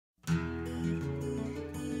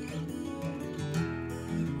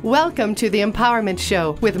Welcome to the Empowerment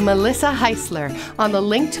Show with Melissa Heisler on the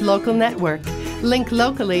Linked Local Network. Link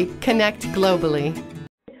locally, connect globally.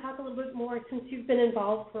 Talk a little bit more since you've been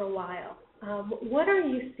involved for a while. What are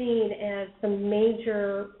you seeing as some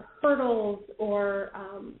major hurdles or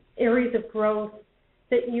areas of growth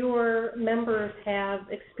that your members have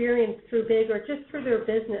experienced through B.I.G or just through their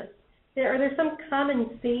business? Are there some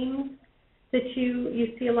common themes that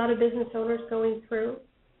you see a lot of business owners going through?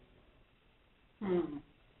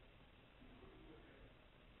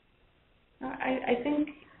 I think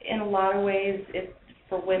in a lot of ways, it's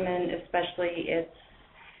for women especially, it's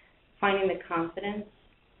finding the confidence.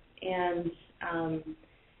 And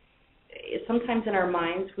sometimes in our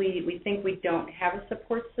minds we think we don't have a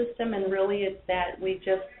support system, and really it's that we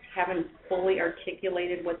just haven't fully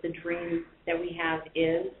articulated what the dream that we have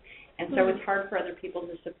is. And so it's hard for other people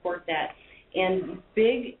to support that. And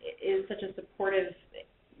B.I.G is such a supportive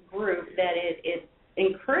group that it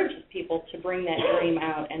encourages people to bring that dream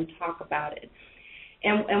out and talk about it.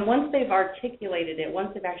 And once they've articulated it, once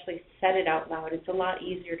they've actually said it out loud, it's a lot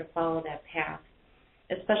easier to follow that path,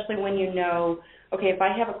 especially when you know, okay, if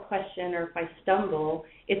I have a question or if I stumble,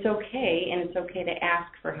 it's okay, and it's okay to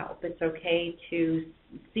ask for help. It's okay to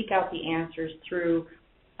seek out the answers through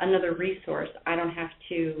another resource. I don't have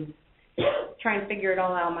to try and figure it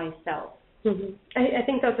all out myself. Mm-hmm. I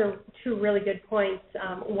think those are two really good points.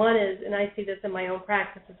 One is, and I see this in my own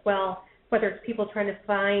practice as well, whether it's people trying to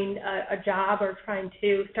find a job or trying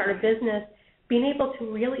to start a business, being able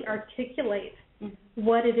to really articulate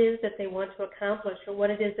what it is that they want to accomplish or what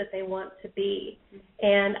it is that they want to be.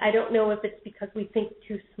 And I don't know if it's because we think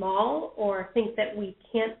too small or think that we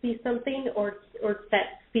can't be something, or it's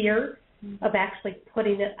that fear of actually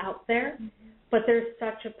putting it out there. But there's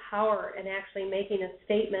such a power in actually making a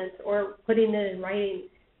statement or putting it in writing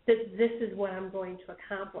that this is what I'm going to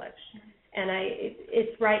accomplish. And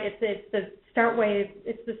it's right. It's the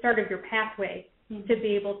start of your pathway to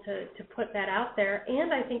be able to put that out there.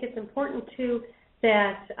 And I think it's important too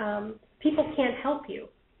that people can't help you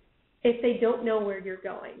if they don't know where you're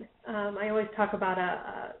going. I always talk about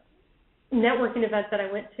a networking event that I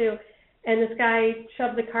went to, and this guy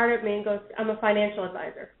shoved the card at me and goes, "I'm a financial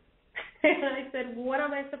advisor." And I said, "What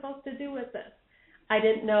am I supposed to do with this?" I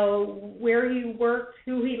didn't know where he worked,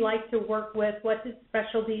 who he liked to work with, what his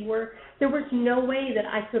specialty were. There was no way that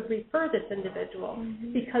I could refer this individual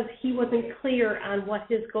because he wasn't clear on what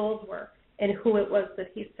his goals were and who it was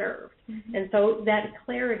that he served. And so that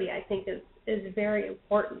clarity, I think, is very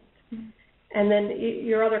important. And then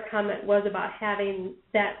your other comment was about having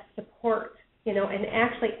that support, and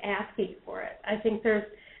actually asking for it. I think there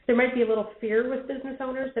might be a little fear with business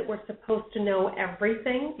owners that we're supposed to know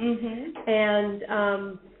everything, and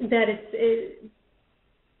that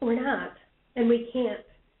we're not, and we can't.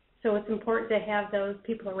 So it's important to have those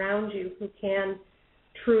people around you who can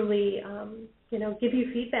truly, give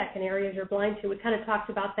you feedback in areas you're blind to. We kind of talked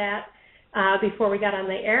about that before we got on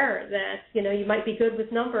the air, that, you might be good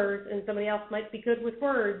with numbers and somebody else might be good with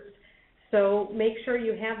words. So make sure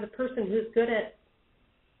you have the person who's good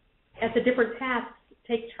at the different tasks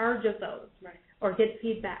take charge of those, or get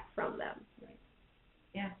feedback from them.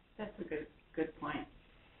 Yeah, that's a good point.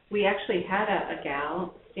 We actually had a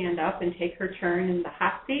gal stand up and take her turn in the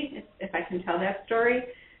hot seat, if I can tell that story.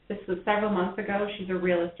 This was several months ago. She's a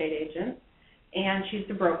real estate agent, and she's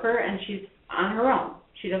a broker, and she's on her own.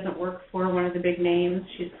 She doesn't work for one of the big names.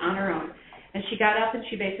 She's on her own. And she got up and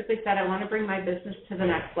she basically said, "I want to bring my business to the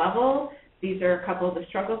next level. These are a couple of the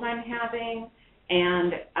struggles I'm having."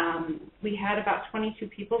 And we had about 22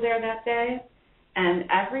 people there that day, and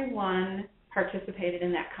everyone participated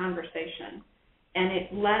in that conversation. And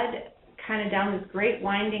it led kind of down this great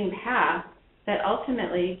winding path that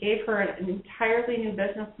ultimately gave her an entirely new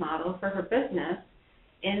business model for her business,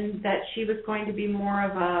 in that she was going to be more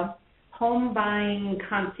of a home buying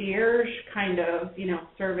concierge kind of,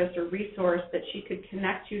 service or resource that she could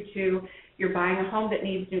connect you to. You're buying a home that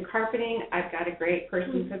needs new carpeting. I've got a great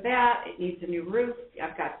person for that. It needs a new roof.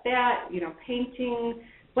 I've got that, painting,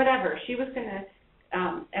 whatever. She was going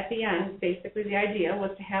to, at the end, basically the idea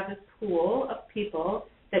was to have this pool of people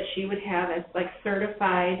that she would have as like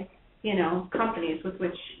certified, companies with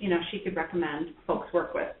which, she could recommend folks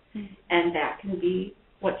work with. And that can be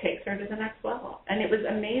what takes her to the next level. And it was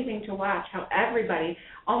amazing to watch how everybody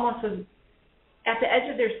almost was at the edge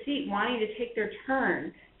of their seat wanting to take their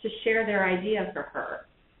turn to share their idea for her.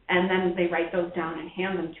 And then they write those down and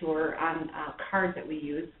hand them to her on a card that we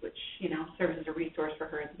use, which, serves as a resource for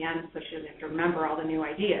her at the end, so she doesn't have to remember all the new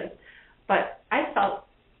ideas. But I felt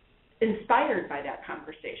inspired by that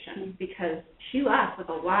conversation because she left with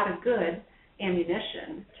a lot of good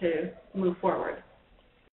ammunition to move forward.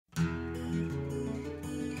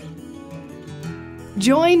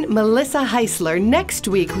 Join Melissa Heisler next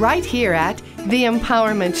week right here at The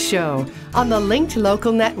Empowerment Show on the Linked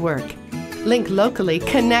Local Network. Link locally,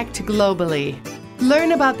 connect globally.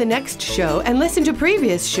 Learn about the next show and listen to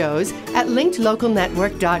previous shows at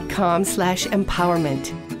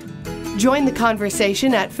linkedlocalnetwork.com/empowerment. Join the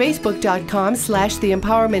conversation at facebook.com/The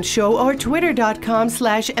Empowerment Show or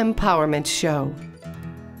twitter.com/Empowerment Show.